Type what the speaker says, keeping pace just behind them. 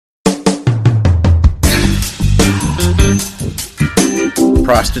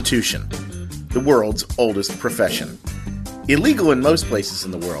Prostitution, the world's oldest profession. Illegal in most places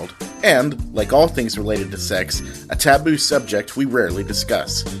in the world, and, like all things related to sex, a taboo subject we rarely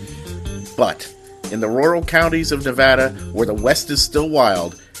discuss. But, in the rural counties of Nevada, where the West is still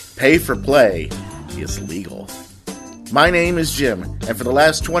wild, pay for play is legal. My name is Jim, and for the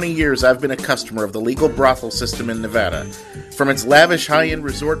last 20 years I've been a customer of the legal brothel system in Nevada. From its lavish high-end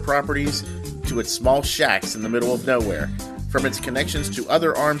resort properties to its small shacks in the middle of nowhere. From its connections to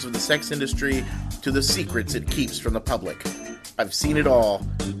other arms of the sex industry to the secrets it keeps from the public. I've seen it all,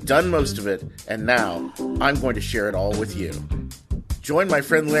 done most of it, and now I'm going to share it all with you. Join my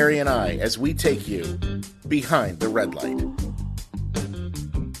friend Larry and I as we take you behind the red light.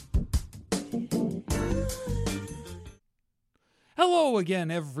 Hello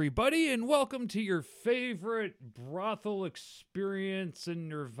again, everybody, and welcome to your favorite brothel experience in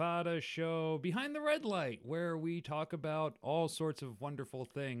Nevada show, Behind the Red Light, where we talk about all sorts of wonderful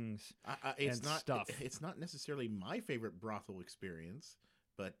things and stuff. It's not necessarily my favorite brothel experience,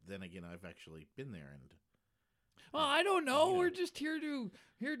 but then again, I've actually been there and... Well, I don't know. We're just here to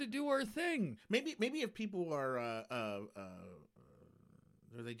do our thing. Maybe if people are, or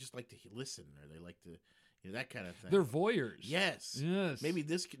they just like to listen, or they like to... that kind of thing. They're voyeurs. Yes. Yes. Maybe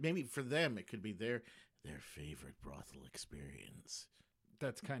for them it could be their favorite brothel experience.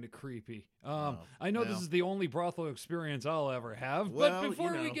 That's kind of creepy. I know this is the only brothel experience I'll ever have, well, but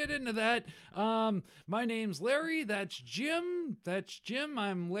before we get into that, my name's Larry. That's Jim.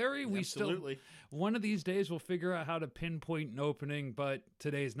 I'm Larry. Absolutely. One of these days we'll figure out how to pinpoint an opening, but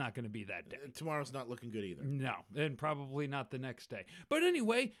today's not going to be that day. Tomorrow's not looking good either. No, and probably not the next day. But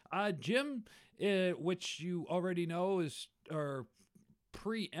anyway, Jim, which you already know is our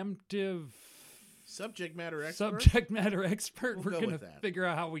preemptive subject matter expert. We're going to figure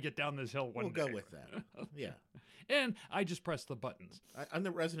out how we get down this hill one day. We'll go with that. Yeah. And I just press the buttons. I'm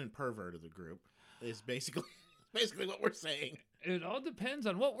the resident pervert of the group. Is basically what we're saying. It all depends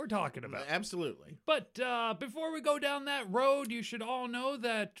on what we're talking about. Absolutely. But before we go down that road, you should all know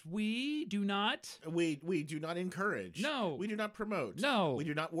that we do not... We do not encourage. No. We do not promote. No. We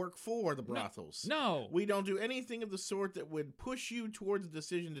do not work for the brothels. No. We don't do anything of the sort that would push you towards the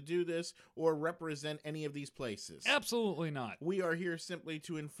decision to do this or represent any of these places. Absolutely not. We are here simply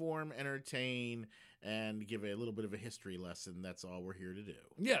to inform, entertain, and give a little bit of a history lesson. That's all we're here to do.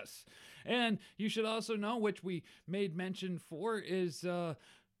 Yes. And you should also know, which we made mention for, is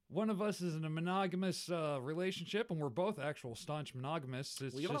one of us is in a monogamous relationship, and we're both actual staunch monogamists.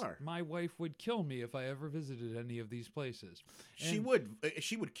 We are. My wife would kill me if I ever visited any of these places. She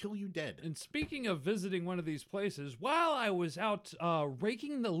would kill you dead. And speaking of visiting one of these places, while I was out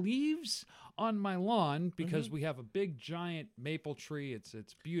raking the leaves on my lawn, because we have a big giant maple tree, it's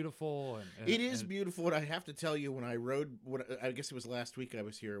beautiful. It is beautiful, and I have to tell you, when I rode, I guess it was last week I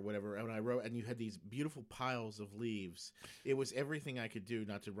was here or whatever, and I rode, and you had these beautiful piles of leaves. It was everything I could do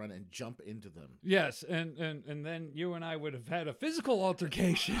not to run and jump into them. Yes, and then you and I would have had a physical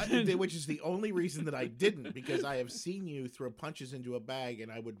altercation. Which is the only reason that I didn't, because I have seen you throw punches into a bag,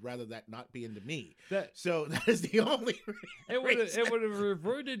 and I would rather that not be into me. So that is the only reason. It would have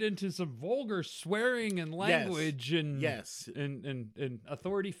reverted into some vulgar swearing and language and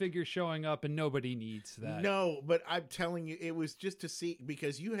authority figures showing up, and nobody needs that. No, but I'm telling you, it was just to see,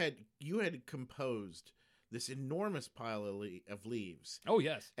 because you had composed this enormous pile of leaves. Oh,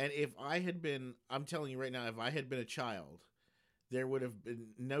 yes. And if I had been, I'm telling you right now, if I had been a child, there would have been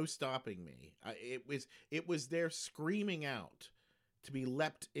no stopping me. It was there screaming out to be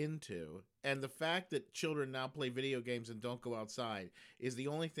leapt into. And the fact that children now play video games and don't go outside is the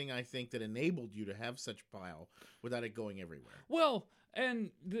only thing I think that enabled you to have such a pile without it going everywhere. Well, and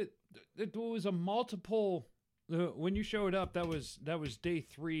it was a multiple... when you showed up, that was day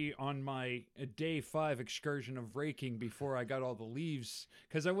 3 on my day 5 excursion of raking before I got all the leaves,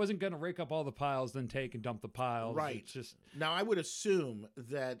 because I wasn't going to rake up all the piles, then take and dump the piles. Right. It's just... Now, I would assume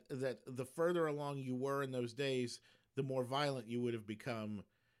that the further along you were in those days, the more violent you would have become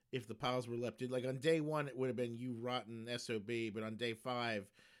if the piles were leapt in. Like on day 1, it would have been you rotten SOB, but on day 5...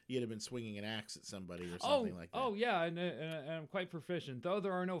 you'd have been swinging an axe at somebody or something like that. Oh, yeah, and I'm quite proficient. Though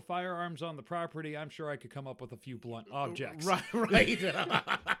there are no firearms on the property, I'm sure I could come up with a few blunt objects. Right.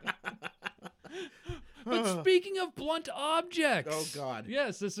 But speaking of blunt objects... Oh, God.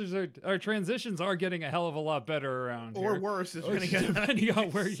 Yes, this is our transitions are getting a hell of a lot better around here. Or worse, depending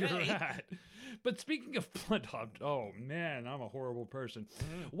on where you're at. But speaking of blunt objects, oh man, I'm a horrible person.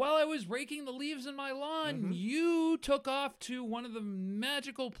 While I was raking the leaves in my lawn, you took off to one of the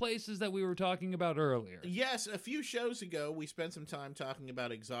magical places that we were talking about earlier. Yes, a few shows ago, we spent some time talking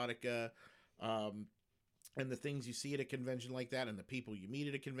about Exotica, and the things you see at a convention like that and the people you meet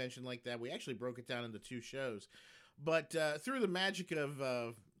at a convention like that. We actually broke it down into 2 shows. But through the magic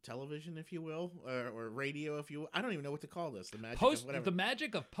of television, if you will, or radio, if you will. I don't even know what to call this. The magic of whatever. The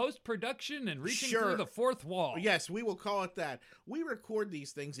magic of post-production and reaching Sure. through the fourth wall. Yes, we will call it that. We record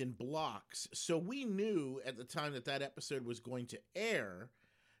these things in blocks. So we knew at the time that episode was going to air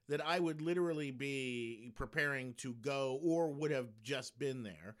that I would literally be preparing to go or would have just been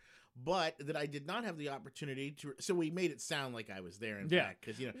there. But that I did not have the opportunity to, so we made it sound like I was there in fact,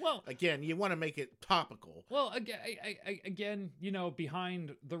 because again, you want to make it topical. Well, again,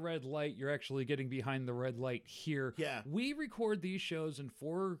 behind the red light, you're actually getting behind the red light here. Yeah, we record these shows in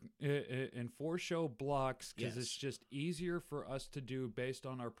four show blocks because it's just easier for us to do based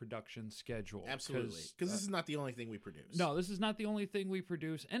on our production schedule. Absolutely, because this is not the only thing we produce. No, this is not the only thing we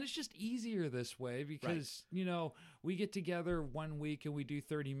produce, and it's just easier this way because we get together 1 week and we do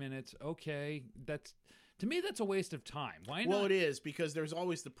 30 minutes. Okay, to me that's a waste of time. Why not? Well, it is, because there's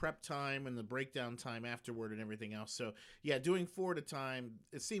always the prep time and the breakdown time afterward and everything else. So yeah, doing 4 at a time,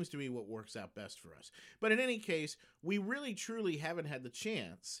 it seems to be what works out best for us. But in any case, we really truly haven't had the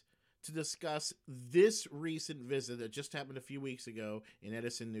chance to discuss this recent visit that just happened a few weeks ago in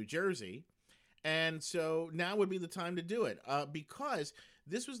Edison, New Jersey. And so now would be the time to do it, because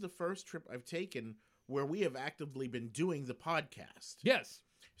this was the first trip I've taken where we have actively been doing the podcast. Yes.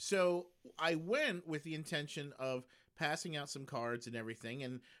 So I went with the intention of passing out some cards and everything.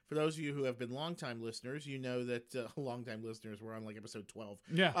 And for those of you who have been longtime listeners, you know that longtime listeners were on like episode 12.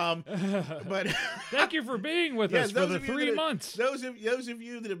 Yeah. But thank you for being with us for the 3 months. Those of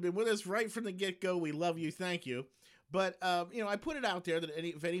you that have been with us right from the get-go, we love you. Thank you. But, I put it out there that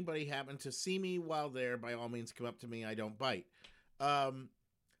if anybody happened to see me while there, by all means, come up to me. I don't bite. I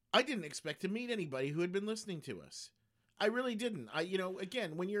didn't expect to meet anybody who had been listening to us. I really didn't.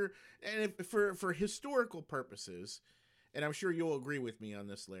 Again, when you're, and if, for historical purposes, and I'm sure you'll agree with me on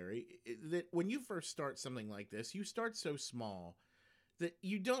this, Larry, that when you first start something like this, you start so small that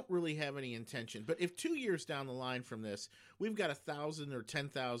you don't really have any intention. But if 2 years down the line from this, we've got 1,000 or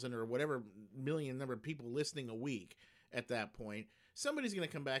 10,000 or whatever million number of people listening a week at that point, somebody's going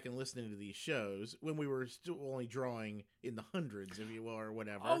to come back and listen to these shows when we were still only drawing in the hundreds, if you will, or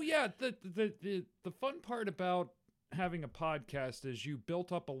whatever. Oh yeah, the fun part about having a podcast is you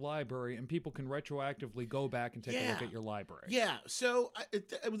built up a library and people can retroactively go back and take a look at your library. Yeah. So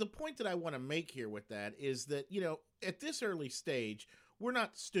the point that I want to make here with that is that, at this early stage, we're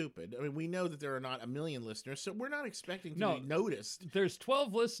not stupid. I mean, we know that there are not a million listeners, so we're not expecting to be noticed. There's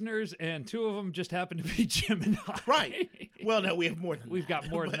 12 listeners, and 2 of them just happen to be Jim and I. Right. Well, no, we have more than We've got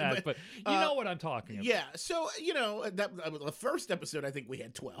more than that, but you know what I'm talking about. Yeah. So, the first episode, I think we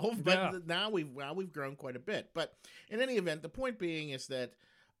had 12, but now we've grown quite a bit. But in any event, the point being is that,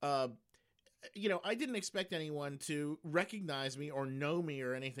 I didn't expect anyone to recognize me or know me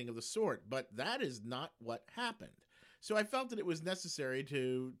or anything of the sort, but that is not what happened. So I felt that it was necessary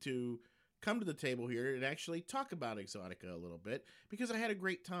to come to the table here and actually talk about Exotica a little bit, because I had a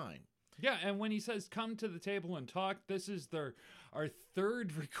great time. Yeah, and when he says come to the table and talk, this is our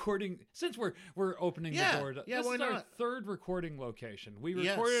third recording. Since we're opening the door, this is our third recording location. We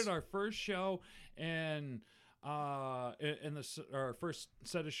recorded our first show, and our first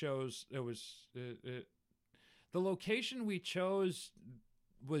set of shows, it was the location we chose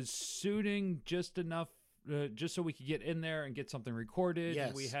was suiting just enough. Just so we could get in there and get something recorded.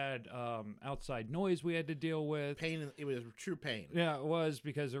 Yes. We had outside noise we had to deal with. Pain. It was true pain. Yeah, it was,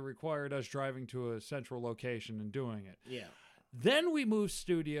 because it required us driving to a central location and doing it. Yeah. Then we moved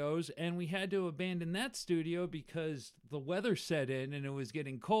studios, and we had to abandon that studio because the weather set in and it was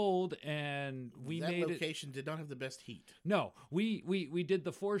getting cold, and that location did not have the best heat. No, we did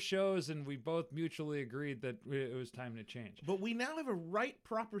the 4 shows, and we both mutually agreed that it was time to change. But we now have a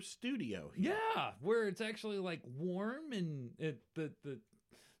proper studio here. Yeah, where it's actually like warm, and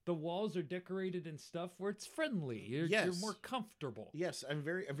the walls are decorated and stuff where it's friendly. You're more comfortable. Yes, I'm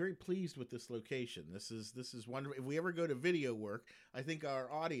very pleased with this location. This is wonderful. If we ever go to video work, I think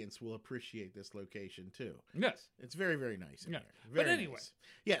our audience will appreciate this location too. Yes, it's very, very nice in here. But anyway, nice.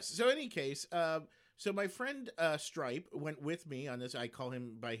 Yes. So in any case, so my friend Stripe went with me on this. I call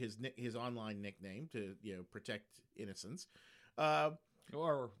him by his online nickname to protect innocence.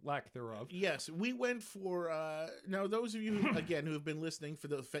 Or lack thereof. Yes, we went for now. Those of you who have been listening, for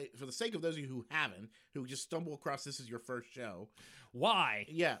the sake of those of you who haven't, who just stumble across this as your first show, why?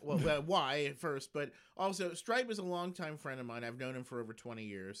 Yeah, well, why at first, but also Stripe is a longtime friend of mine. I've known him for over 20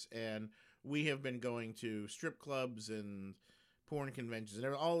 years, and we have been going to strip clubs and porn conventions,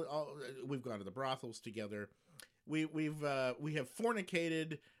 and all we've gone to the brothels together. we have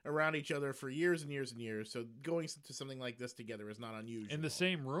fornicated around each other for years and years and years. So going to something like this together is not unusual. In the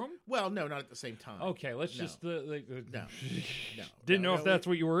same room? Well, no, not at the same time. Okay, let's No. just No. Didn't know No, if that's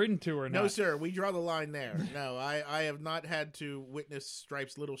what you were into or not. No, sir. We draw the line there. No, I have not had to witness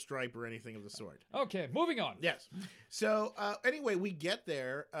Stripe's little stripe or anything of the sort. Okay, moving on. Yes. So anyway, we get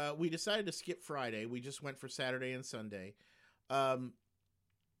there. We decided to skip Friday. We just went for Saturday and Sunday.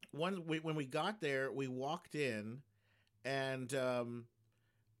 When we got there, we walked in, and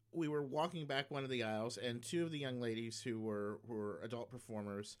we were walking back one of the aisles, and two of the young ladies who were adult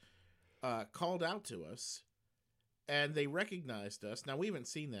performers called out to us, and they recognized us. Now, we haven't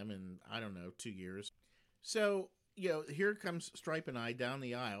seen them in, I don't know, 2 years. So, here comes Stripe and I down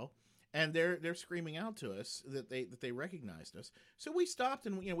the aisle, and they're screaming out to us that they recognized us. So we stopped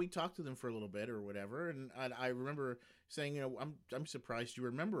and we talked to them for a little bit or whatever. And I remember saying, I'm surprised you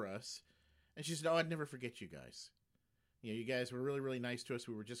remember us. And she said, "Oh, I'd never forget you guys. You guys were really, really nice to us.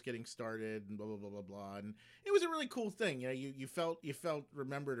 We were just getting started and blah blah blah blah blah." And it was a really cool thing. You felt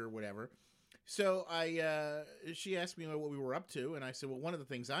remembered or whatever. So she asked me what we were up to, and I said, "Well, one of the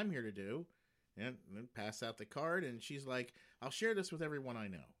things I'm here to do," and pass out the card. And she's like, "I'll share this with everyone I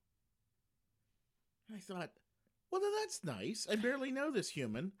know." I thought, well, that's nice. I barely know this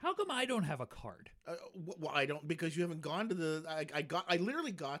human. How come I don't have a card? Well, I don't, because you haven't gone to the. I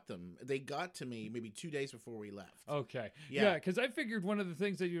literally got them. They got to me maybe 2 days before we left. Okay, Yeah, because I figured one of the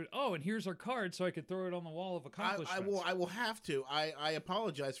things that you. Oh, and here's our card, so I could throw it on the wall of accomplishments. I will have to. I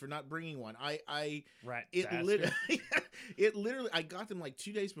apologize for not bringing one. Rat It bastard. literally. I got them like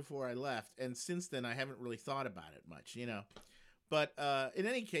 2 days before I left, and since then I haven't really thought about it much. But in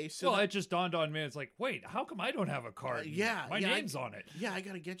any case, it just dawned on me. It's like, wait, how come I don't have a card? My name's on it. Yeah, I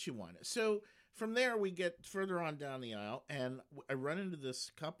got to get you one. So from there, we get further on down the aisle, and I run into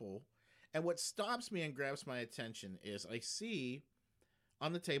this couple. And what stops me and grabs my attention is I see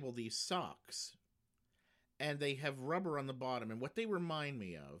on the table these socks, and they have rubber on the bottom. And what they remind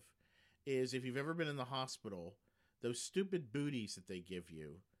me of is, if you've ever been in the hospital, those stupid booties that they give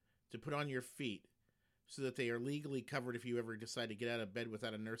you to put on your feet, so that they are legally covered if you ever decide to get out of bed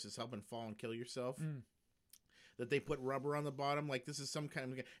without a nurse's help and fall and kill yourself. That they put rubber on the bottom, like this is some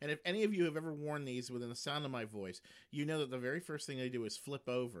kind of. And if any of you have ever worn these within the sound of my voice, you know that the very first thing they do is flip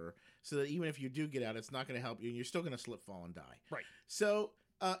over, so that even if you do get out, it's not going to help you, and you're still going to slip, fall, and die. Right. So,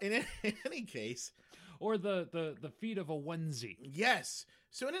 in any case, or the feet of a onesie. Yes.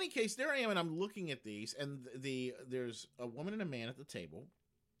 So in any case, there I am, and I'm looking at these, and there's a woman and a man at the table.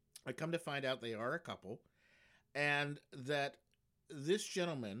 I come to find out they are a couple, and that this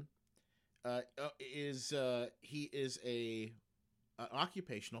gentleman is an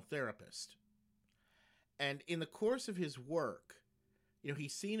occupational therapist, and in the course of his work,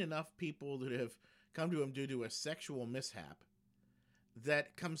 he's seen enough people that have come to him due to a sexual mishap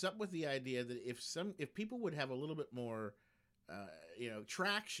that comes up with the idea that if people would have a little bit more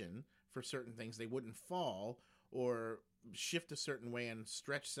traction for certain things, they wouldn't fall or shift a certain way and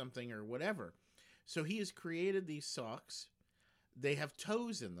stretch something or whatever. So he has created these socks. They have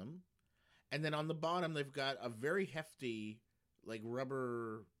toes in them, and then on the bottom they've got a very hefty like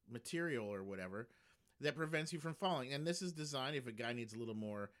rubber material or whatever that prevents you from falling. And this is designed if a guy needs a little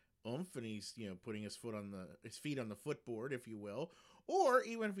more oomph and he's putting his feet on the footboard, if you will, or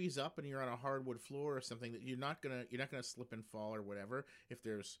even if he's up and you're on a hardwood floor or something, that you're not gonna slip and fall or whatever.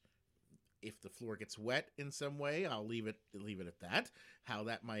 If the floor gets wet in some way, I'll leave it at that. How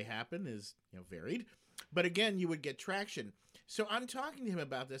that might happen is varied, but again, you would get traction. So I'm talking to him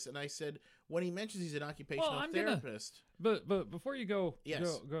about this, and I said, when he mentions he's an occupational therapist. But before you go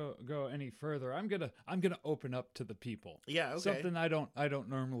Yes. go any further, I'm gonna open up to the people. Yeah, okay. Something I don't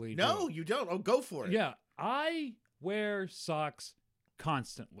normally do. No, you don't. Oh, go for it. Yeah, I wear socks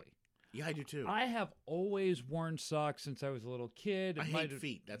constantly. Yeah, I do too. I have always worn socks since I was a little kid. I hate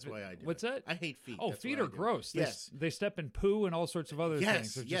feet. That's why I do. What's it. that? I hate feet. Oh, That's feet why are I do it. gross. Yes. They step in poo and all sorts of other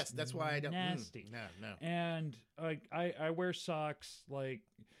things. They're Yes, just that's why I don't. Nasty. No. And I wear socks. Like,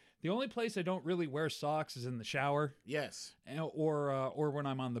 the only place I don't really wear socks is in the shower. Yes. Or when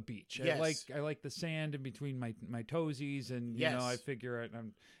I'm on the beach. Yes. I like the sand in between my toesies, and Yes. I figure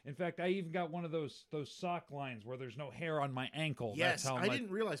in fact, I even got one of those sock lines where there's no hair on my ankle. Yes. That's how I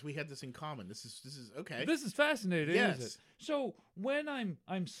didn't realize we had this in common. This is okay. This is fascinating, Yes. isn't it? So when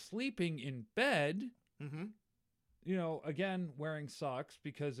I'm sleeping in bed, Mm-hmm. Again, wearing socks,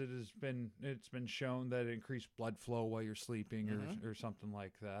 because it's been shown that it increased blood flow while you're sleeping, or something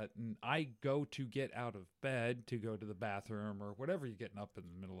like that. And I go to get out of bed to go to the bathroom or whatever, you're getting up in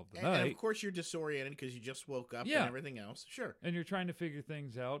the middle of the night. And of course you're disoriented because you just woke up and everything else. Sure. And you're trying to figure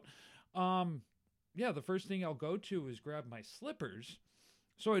things out. yeah, the first thing I'll go to is grab my slippers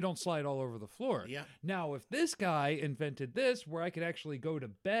so I don't slide all over the floor. Yeah. Now, if this guy invented this where I could actually go to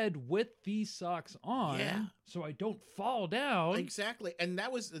bed with these socks on, Yeah. so I don't fall down. Exactly. And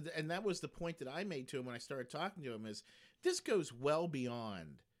that was the point that I made to him when I started talking to him is this goes well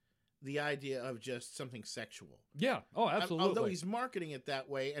beyond the idea of just something sexual. Yeah. Oh, absolutely. Although he's marketing it that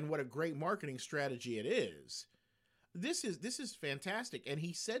way, and what a great marketing strategy it is. This is fantastic. And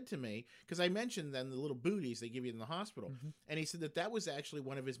he said to me, because I mentioned then the little booties they give you in the hospital, Mm-hmm. and he said that was actually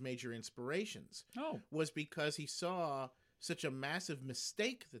one of his major inspirations. Oh. Was because he saw such a massive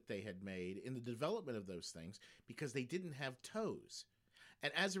mistake that they had made in the development of those things because they didn't have toes.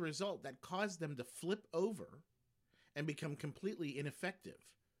 And as a result, that caused them to flip over and become completely ineffective.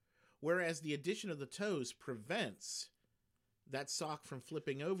 Whereas the addition of the toes prevents that sock from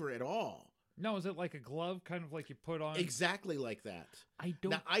flipping over at all. No, is it like a glove, kind of like you put on? Exactly like that. I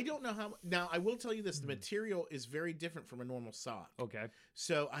don't. Now, I don't know how. Now, I will tell you this: the material is very different from a normal sock. Okay.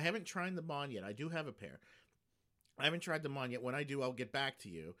 So I haven't tried them on yet. I do have a pair. I haven't tried them on yet. When I do, I'll get back to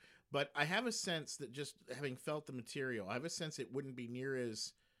you. But I have a sense that just having felt the material, I have a sense it wouldn't be near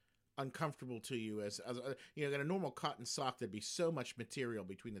as uncomfortable to you as you know, got a normal cotton sock. There'd be so much material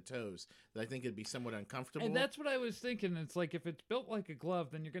between the toes that I think it'd be somewhat uncomfortable. And that's what I was thinking. It's like if it's built like a glove,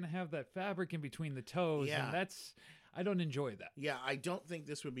 then you're going to have that fabric in between the toes. Yeah. And I don't enjoy that. Yeah, I don't think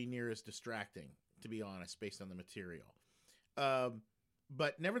this would be near as distracting, to be honest, based on the material.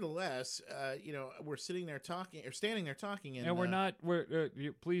 But nevertheless, you know, we're sitting there talking, or standing there talking, And we're not.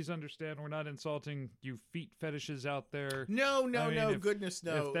 Please understand, we're not insulting you feet fetishes out there. No, I mean, goodness,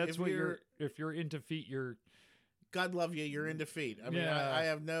 no. If that's what you're, if you're into feet, you're. God love you, you're into feet. I mean,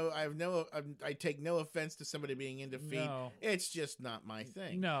 Yeah. I take no offense to somebody being into feet. No. It's just not my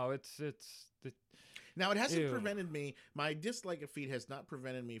thing. No, it's. Now, it hasn't Ew. prevented me, my dislike of feet has not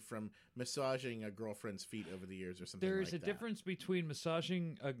prevented me from massaging a girlfriend's feet over the years or something like There's that. a difference between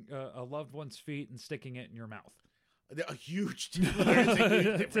massaging a loved one's feet and sticking it in your mouth. A huge difference. There's a huge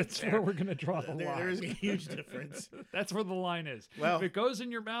difference That's there. where we're going to draw the line. There is a huge difference. That's where the line is. Well- if it goes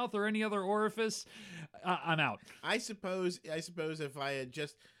in your mouth or any other orifice, I'm out. I suppose if I had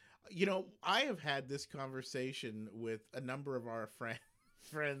just, you know, I have had this conversation with a number of our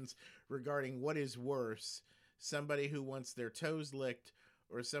friends regarding what is worse, somebody who wants their toes licked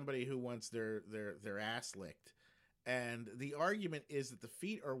or somebody who wants their ass licked. And the argument is that the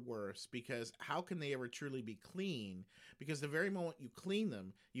feet are worse because how can they ever truly be clean? Because the very moment you clean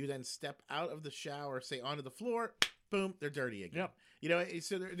them, you then step out of the shower, say onto the floor, boom, they're dirty again. Yep. You know,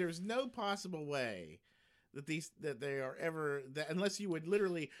 so there's no possible way that they are ever, that unless you would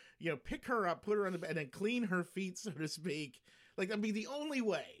literally, you know, pick her up, put her on the bed, and then clean her feet, so to speak. Like, that'd be the only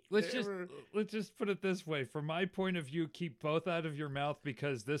way. Let's just put it this way. From my point of view, keep both out of your mouth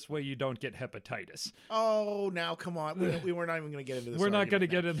because this way you don't get hepatitis. Oh, now come on. We were not even going to get into this. We're not going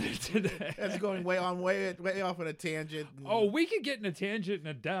to argument get in there today. That's going way off on a tangent. Oh, we could get in a tangent and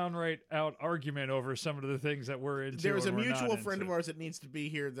a downright out argument over some of the things that we're into. There is a and we're not mutual friend of into. ours that needs to be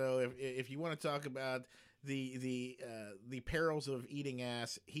here, though. If you want to talk about the perils of eating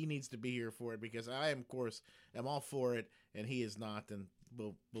ass, he needs to be here for it because I am, of course, am all for it, and he is not. And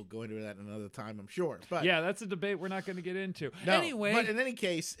we'll go into that another time, I'm sure. But yeah, that's a debate we're not going to get into. no, Anyway, but in any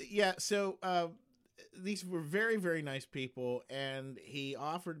case, yeah. So these were very, very nice people, and he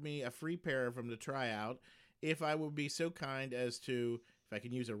offered me a free pair of them to try out if I would be so kind as to, if I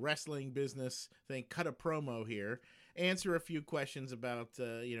can use a wrestling business thing, cut a promo here, answer a few questions about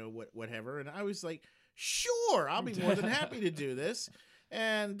you know, whatever. And I was like, sure, I'll be more than happy to do this.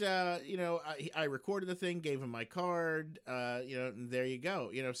 And, you know, I recorded the thing, gave him my card, you know, and there you go.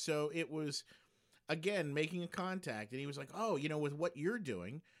 You know, so it was, again, making a contact. And he was like, oh, you know, with what you're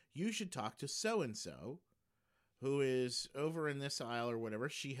doing, you should talk to so-and-so who is over in this aisle or whatever.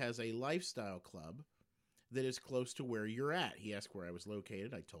 She has a lifestyle club that is close to where you're at. He asked where I was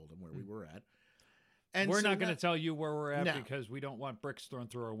located. I told him where we were at. And we're so not going to tell you where we're at No. because we don't want bricks thrown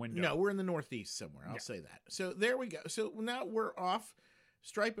through our window. No, we're in the Northeast somewhere. I'll say that. So there we go. So now we're off.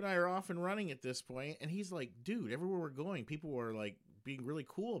 Stripe and I are off and running at this point, and he's like, dude, everywhere we're going, people are like being really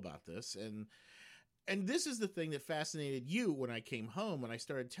cool about this. And this is the thing that fascinated you when I came home, when I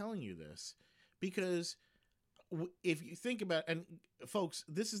started telling you this, because if you think about, and folks,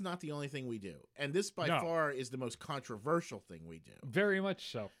 this is not the only thing we do. And this by No. far is the most controversial thing we do. Very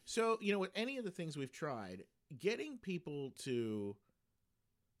much so. So, you know, with any of the things we've tried, getting people to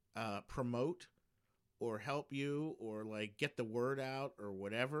promote or help you or like get the word out or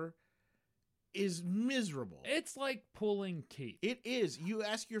whatever, is miserable. It's like pulling teeth. It is. You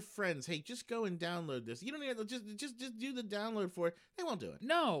ask your friends, "Hey, just go and download this." You don't need to just do the download for it. They won't do it.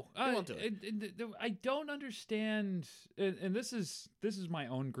 No, They won't do it. I don't understand, and this is my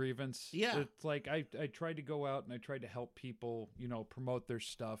own grievance. Yeah. It's like I tried to go out and I tried to help people, promote their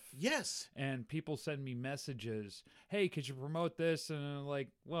stuff. Yes. And people send me messages, "Hey, could you promote this?" And I'm like,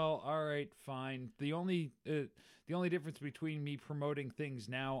 "Well, all right, fine." The only difference between me promoting things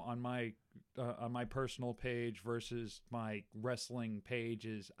now on my personal page versus my wrestling page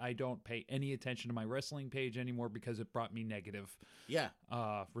is I don't pay any attention to my wrestling page anymore because it brought me negative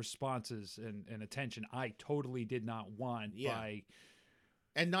responses and attention I totally did not want.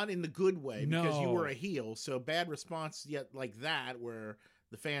 And not in the good way, because you No. were a heel. So bad response yet like that, where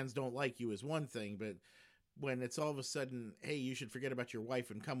the fans don't like you, is one thing. But when it's all of a sudden, "Hey, you should forget about your wife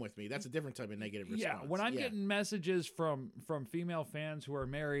and come with me," that's a different type of negative response. Yeah, when I'm getting messages from female fans who are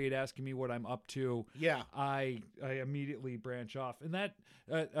married asking me what I'm up to, I immediately branch off. And that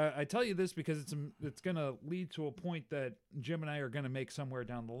I tell you this because it's going to lead to a point that Jim and I are going to make somewhere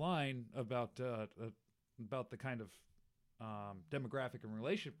down the line about the kind of demographic and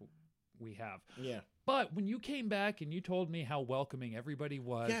relationship we have. Yeah. But when you came back and you told me how welcoming everybody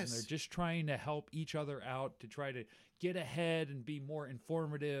was, and they're just trying to help each other out to try to get ahead and be more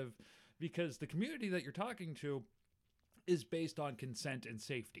informative, because the community that you're talking to is based on consent and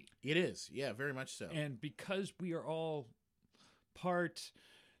safety. It is. Yeah, very much so. And because we are all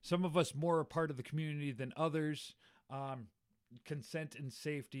some of us more a part of the community than others, consent and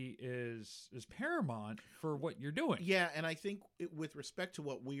safety is paramount for what you're doing. Yeah, and I think with respect to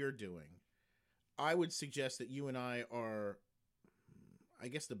what we are doing, I would suggest that you and I are, I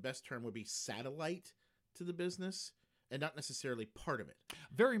guess the best term would be satellite to the business and not necessarily part of it.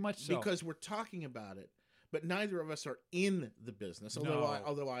 Very much so. Because we're talking about it, but neither of us are in the business.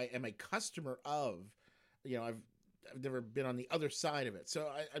 Although I am a customer of, I've never been on the other side of it.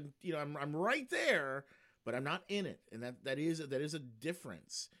 So I'm right there, but I'm not in it, and that is a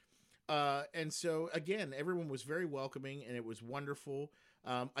difference. And so again, everyone was very welcoming, and it was wonderful.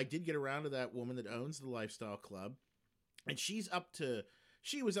 I did get around to that woman that owns the Lifestyle Club, and she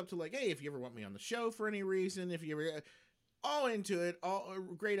was up to like, "Hey, if you ever want me on the show for any reason, if you ever," all into it, all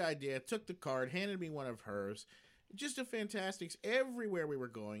great idea. Took the card, handed me one of hers. Just a fantastic. Everywhere we were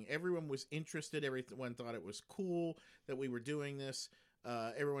going, everyone was interested. Everyone thought it was cool that we were doing this.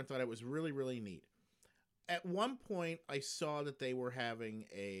 Everyone thought it was really, really neat. At one point, I saw that they were having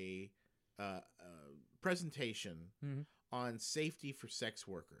a presentation on safety for sex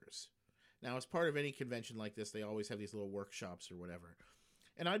workers. Now, as part of any convention like this, they always have these little workshops or whatever.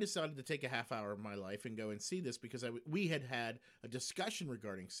 And I decided to take a half hour of my life and go and see this because we had a discussion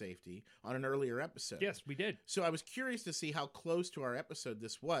regarding safety on an earlier episode. Yes, we did. So I was curious to see how close to our episode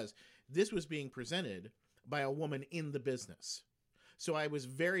this was. This was being presented by a woman in the business. So I was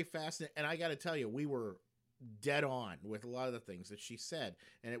very fascinated. And I got to tell you, we were dead on with a lot of the things that she said.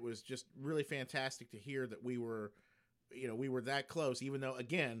 And it was just really fantastic to hear that we were that close, even though,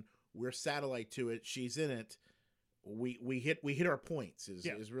 again, we're satellite to it. She's in it. We hit our points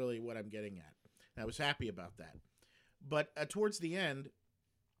is really what I'm getting at. And I was happy about that. But towards the end,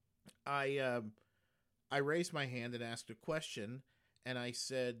 I raised my hand and asked a question, and I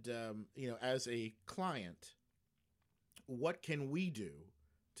said, as a client, what can we do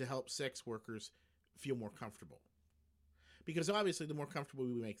to help sex workers feel more comfortable? Because obviously, the more comfortable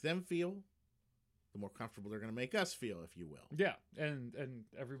we make them feel, the more comfortable they're going to make us feel, if you will. Yeah, and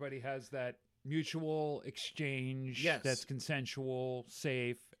everybody has that mutual exchange that's consensual,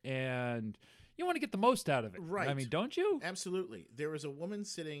 safe, and you want to get the most out of it. Right. I mean, don't you? Absolutely. There was a woman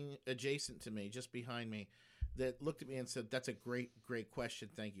sitting adjacent to me, just behind me, that looked at me and said, "That's a great, great question.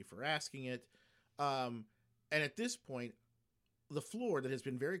 Thank you for asking it." And at this point, the floor that has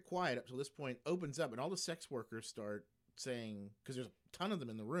been very quiet up to this point opens up, and all the sex workers start saying, because there's a ton of them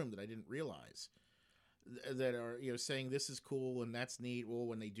in the room that I didn't realize, that are saying this is cool and that's neat. Well,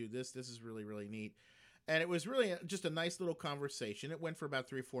 when they do this is really, really neat. And it was really just a nice little conversation. It went for about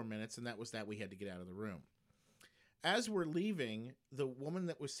 3 or 4 minutes, and that was that. We had to get out of the room. As we're leaving, the woman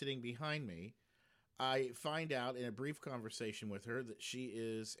that was sitting behind me, I find out in a brief conversation with her that she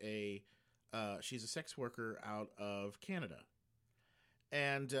is she's a sex worker out of Canada.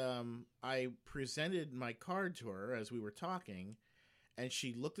 And I presented my card to her as we were talking, and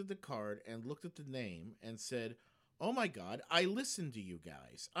she looked at the card and looked at the name and said, "Oh my God, I listen to you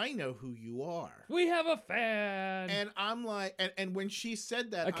guys. I know who you are. We have a fan." And I'm like, and when she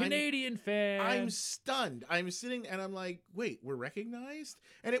said that, a Canadian fan. I'm stunned. I'm sitting and I'm like, wait, we're recognized?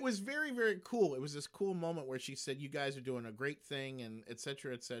 And it was very, very cool. It was this cool moment where she said, "You guys are doing a great thing," and et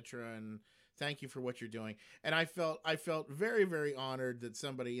cetera, and Thank you for what you're doing. And I felt very, very honored that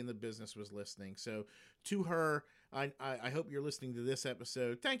somebody in the business was listening. So to her, I hope you're listening to this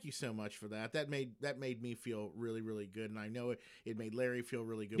episode. Thank you so much for that. That made me feel really, really good. And I know it made Larry feel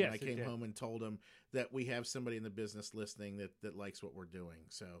really good when I came home and told him that we have somebody in the business listening that likes what we're doing.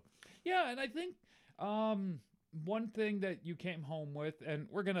 So yeah, and I think one thing that you came home with, and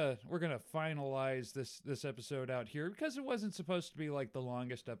we're gonna finalize this episode out here because it wasn't supposed to be like the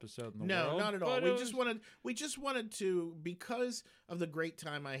longest episode in the world. No, not at all. We just wanted to, because of the great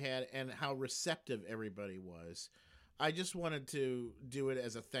time I had and how receptive everybody was. I just wanted to do it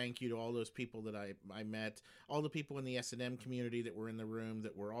as a thank you to all those people that I met, all the people in the S&M community that were in the room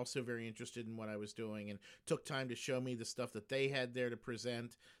that were also very interested in what I was doing and took time to show me the stuff that they had there to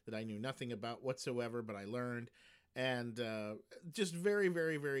present that I knew nothing about whatsoever, but I learned. And just very,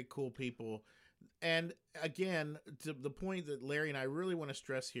 very, very cool people. And again, to the point that Larry and I really want to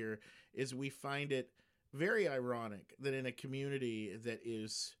stress here is we find it very ironic that in a community that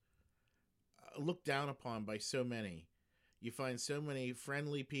is looked down upon by so many, you find so many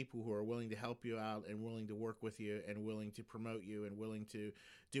friendly people who are willing to help you out and willing to work with you and willing to promote you and willing to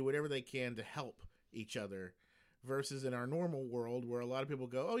do whatever they can to help each other, versus in our normal world where a lot of people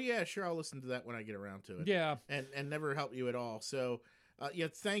go, oh yeah, sure, I'll listen to that when I get around to it. Yeah. And never help you at all. So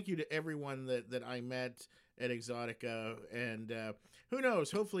thank you to everyone that I met at Exotica. And who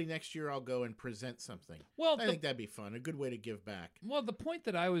knows, hopefully next year I'll go and present something. Well, I think that'd be fun. A good way to give back. Well, the point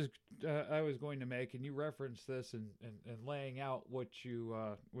that I was going to make, and you referenced this and laying out what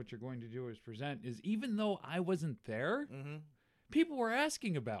you're going to do is present, is even though I wasn't there, Mm-hmm. people were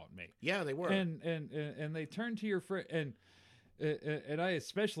asking about me. Yeah, they were. And they turned to your friend, and I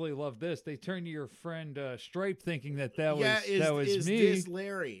especially love this. They turned to your friend Stripe, thinking that was me. Is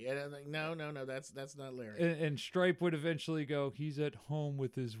Larry? And I'm like, no, that's not Larry. And Stripe would eventually go, he's at home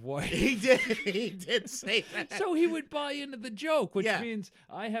with his wife. He did say that. So he would buy into the joke, which means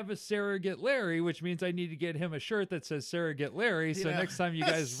I have a Surrogate Larry, which means I need to get him a shirt that says Surrogate Larry. So next time you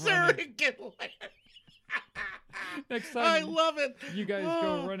guys Surrogate Larry. Next time, I love it. You guys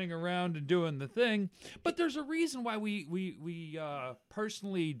go running around and doing the thing, but there's a reason why we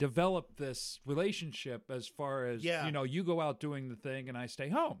personally developed this relationship. As far as you go out doing the thing and I stay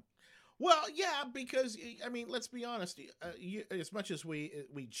home. Well, yeah, because I mean, let's be honest. As much as we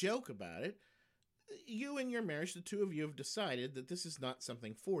joke about it, you and your marriage, the two of you have decided that this is not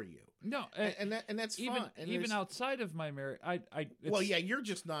something for you. No, and that's even, fine. And even outside of my marriage,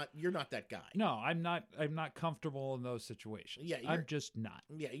 you're not that guy. No, I'm not comfortable in those situations. Yeah, I'm just not.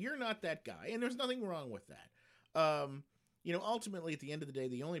 Yeah, you're not that guy, and there's nothing wrong with that. Ultimately, at the end of the day,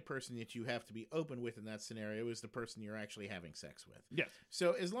 the only person that you have to be open with in that scenario is the person you're actually having sex with. Yes.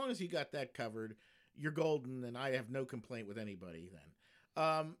 So as long as you got that covered, you're golden, and I have no complaint with anybody then.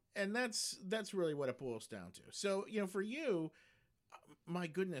 And that's really what it boils down to. So, for you, my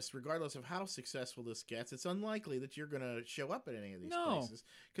goodness, regardless of how successful this gets, it's unlikely that you're going to show up at any of these places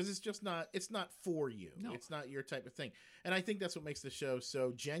because it's not for you. No. It's not your type of thing. And I think that's what makes the show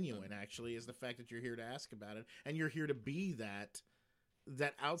so genuine, actually, is the fact that you're here to ask about it and you're here to be that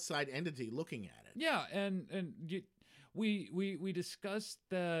outside entity looking at it. Yeah. We discussed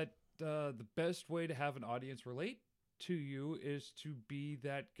that, the best way to have an audience relate to you is to be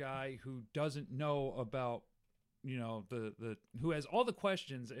that guy who doesn't know about, the who has all the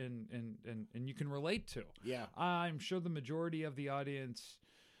questions and you can relate to. Yeah. I'm sure the majority of the audience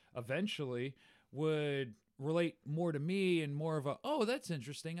eventually would relate more to me and more of a, oh, that's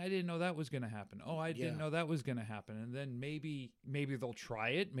interesting. I didn't know that was going to happen. Oh, I didn't know that was going to happen. And then maybe they'll try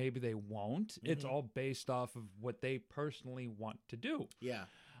it. Maybe they won't. Mm-hmm. It's all based off of what they personally want to do. Yeah.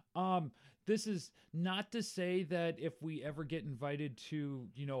 This is not to say that if we ever get invited to,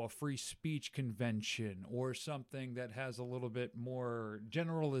 a free speech convention or something that has a little bit more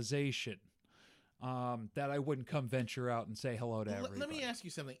generalization, that I wouldn't come venture out and say hello to everybody. Let me ask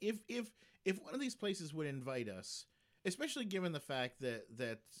you something. If one of these places would invite us, especially given the fact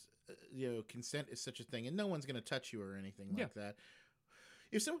that consent is such a thing and no one's going to touch you or anything like that.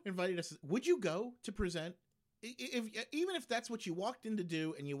 If someone invited us, would you go to present? Even if that's what you walked in to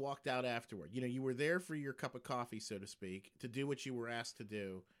do and you walked out afterward, you were there for your cup of coffee, so to speak, to do what you were asked to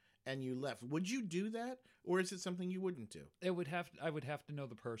do, and you left. Would you do that, or is it something you wouldn't do? I would have to know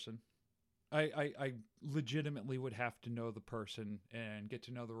the person. I legitimately would have to know the person and get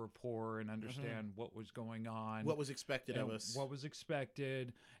to know the rapport and understand what was going on, what was expected of us, what was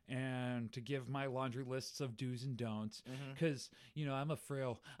expected, and to give my laundry lists of do's and don'ts. Because I'm a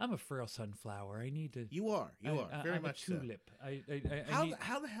frail sunflower. I need to. You are very I'm much a tulip. So.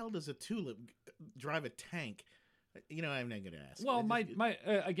 How the hell does a tulip drive a tank I'm not going to ask. Well,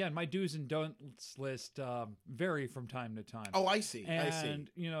 again, my do's and don'ts list vary from time to time. Oh, I see. And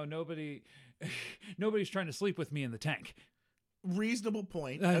nobody's trying to sleep with me in the tank. Reasonable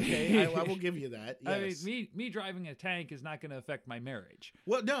point. Okay, I will give you that. Yes. I mean, me driving a tank is not going to affect my marriage.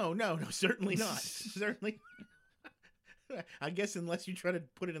 Well, no, certainly not. Certainly. I guess unless you try to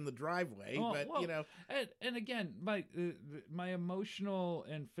put it in the driveway, And again, my emotional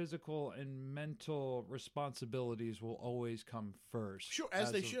and physical and mental responsibilities will always come first. Sure,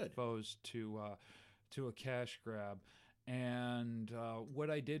 as they should. Opposed to a cash grab, and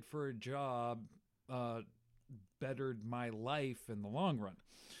what I did for a job bettered my life in the long run.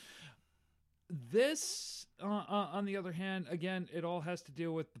 This, on the other hand, again, it all has to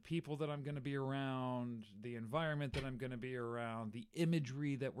deal with the people that I'm going to be around, the environment that I'm going to be around, the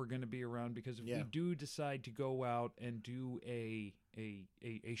imagery that we're going to be around. Because if we do decide to go out and do a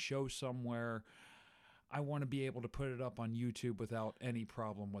show somewhere, I want to be able to put it up on YouTube without any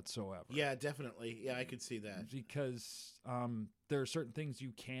problem whatsoever. Yeah, definitely. Yeah, I could see that. Because there are certain things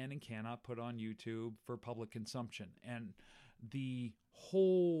you can and cannot put on YouTube for public consumption. And the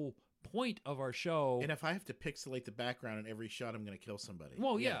whole point of our show, and if I have to pixelate the background in every shot, I'm going to kill somebody.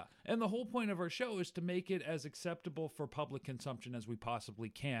 Well, yeah. And the whole point of our show is to make it as acceptable for public consumption as we possibly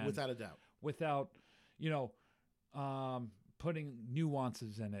can, without a doubt, without putting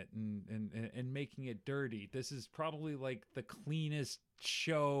nuances in it and making it dirty. This is probably like the cleanest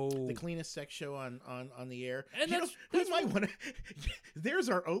show, the cleanest sex show on the air. And who might want to? There's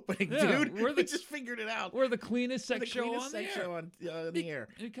our opening, dude. We just figured it out. We're the cleanest sex show on the air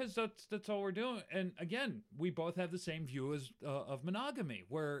because that's all we're doing. And again, we both have the same view as of monogamy,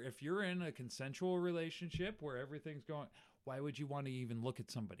 where if you're in a consensual relationship where everything's going, why would you want to even look at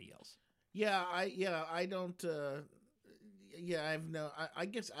somebody else? I don't. I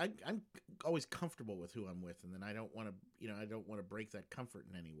guess I'm always comfortable with who I'm with, and then I don't want to break that comfort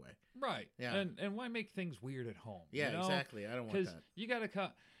in any way. Right. Yeah. And why make things weird at home? Yeah, exactly. I don't want that. Because you got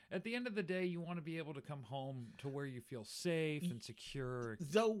to at the end of the day, you want to be able to come home to where you feel safe and secure.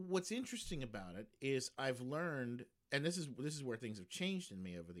 Though what's interesting about it is I've learned, and this is where things have changed in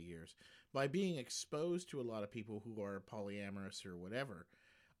me over the years, by being exposed to a lot of people who are polyamorous or whatever,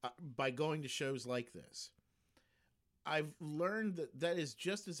 by going to shows like this. I've learned that is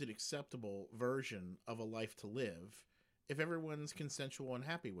just as an acceptable version of a life to live if everyone's consensual and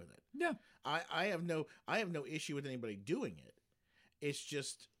happy with it. Yeah. I have no issue with anybody doing it. It's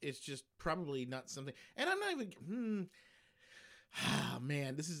just probably not something, and I'm not even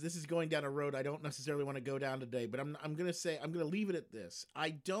man, this is going down a road I don't necessarily want to go down today, but I'm going to leave it at this. I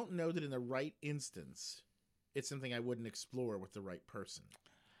don't know that in the right instance it's something I wouldn't explore with the right person.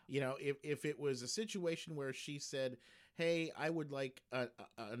 If it was a situation where she said, hey, I would like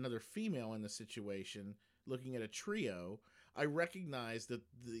another female in the situation, looking at a trio, I recognize that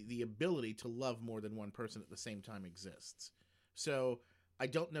the ability to love more than one person at the same time exists. So I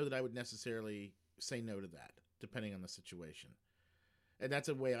don't know that I would necessarily say no to that, depending on the situation. And that's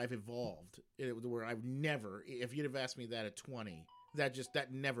a way I've evolved, where I've never, if you'd have asked me that at 20,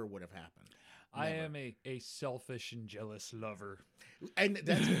 that never would have happened. Never. I am a selfish and jealous lover, and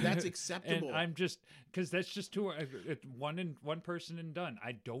that's acceptable. And I'm just, because that's just one person and done.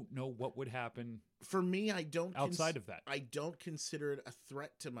 I don't know what would happen. For me, I don't outside of that. I don't consider it a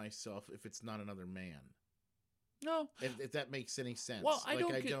threat to myself if it's not another man. No, if that makes any sense. Well, I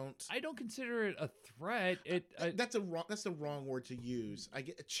don't consider it a threat. That's the wrong word to use. I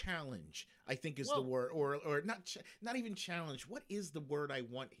get a challenge, I think is the word, or not even challenge. What is the word I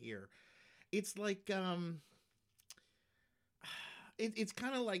want here? It's like it's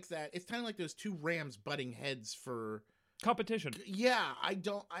kind of like that. It's kind of like those two rams butting heads for competition. Yeah, I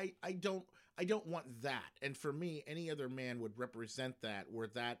don't want that. And for me, any other man would represent that, where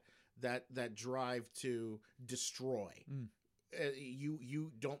that drive to destroy.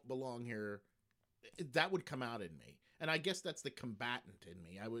 You don't belong here. That would come out in me, and I guess that's the combatant in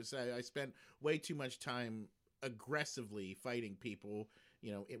me. I spent way too much time aggressively fighting people,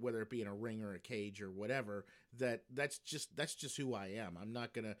 whether it be in a ring or a cage or whatever. That's just who I am. I'm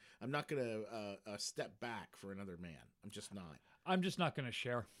not gonna step back for another man. I'm just not. I'm just not gonna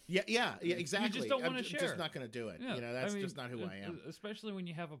share. Yeah, exactly. You just don't want to share. Just not gonna do it. Yeah. That's just not who I am. Especially when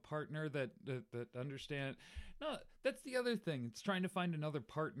you have a partner that understand. No, that's the other thing. It's trying to find another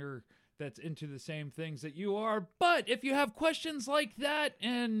partner that's into the same things that you are. But if you have questions like that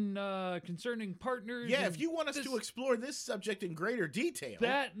and concerning partners, if you want us to explore this subject in greater detail,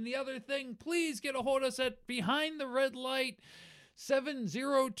 that and the other thing, please get a hold of us at Behind the Red Light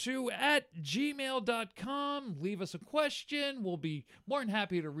 702@gmail.com. Leave us a question. We'll be more than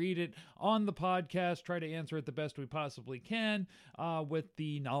happy to read it on the podcast, try to answer it the best we possibly can with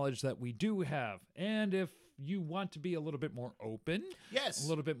the knowledge that we do have. And if you want to be a little bit more open, Yes. a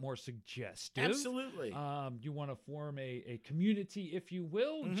little bit more suggestive, Absolutely. you want to form a community, if you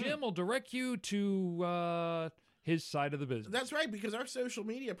will, Jim will direct you to his side of the business. That's right, because our social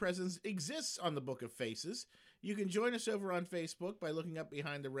media presence exists on the Book of Faces. You can join us over on Facebook by looking up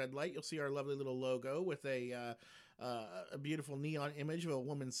behind the red light. You'll see our lovely little logo with a beautiful neon image of a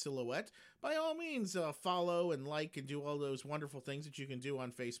woman's silhouette. By all means, follow and like and do all those wonderful things that you can do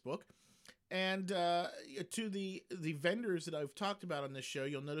on Facebook. And to the vendors that I've talked about on this show,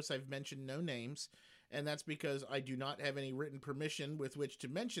 you'll notice I've mentioned no names. And that's because I do not have any written permission with which to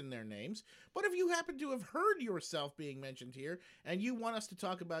mention their names. But if you happen to have heard yourself being mentioned here, and you want us to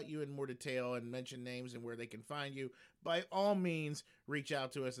talk about you in more detail and mention names and where they can find you, by all means, reach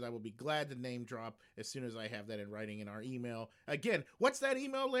out to us, and I will be glad to name drop as soon as I have that in writing in our email. Again, what's that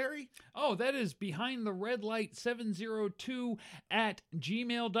email, Larry? Oh, that is behind the red light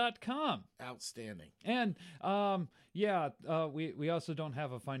 702@gmail.com. Outstanding. And we also don't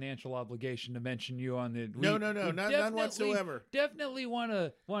have a financial obligation to mention you on the. None whatsoever. Definitely want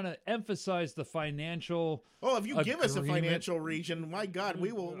to emphasize the financial. Oh, if you give us a agreement. financial region, my God,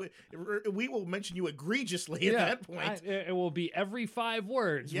 we will mention you egregiously at that point. It will be every 5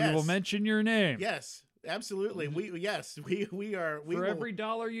 words. Yes. We will mention your name. Yes, absolutely. We are. For every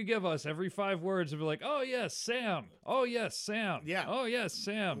dollar you give us, every 5 words, we'll be like, oh yes, Sam. Oh yes, Sam. Yeah. Oh yes,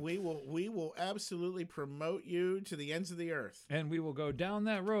 Sam. We will absolutely promote you to the ends of the earth. And we will go down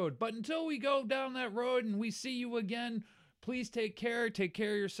that road. But until we go down that road and we see you again, please take care. Take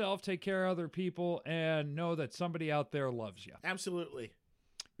care of yourself. Take care of other people, and know that somebody out there loves you. Absolutely.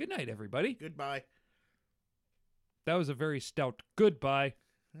 Good night, everybody. Goodbye. That was a very stout goodbye.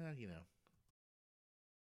 You know.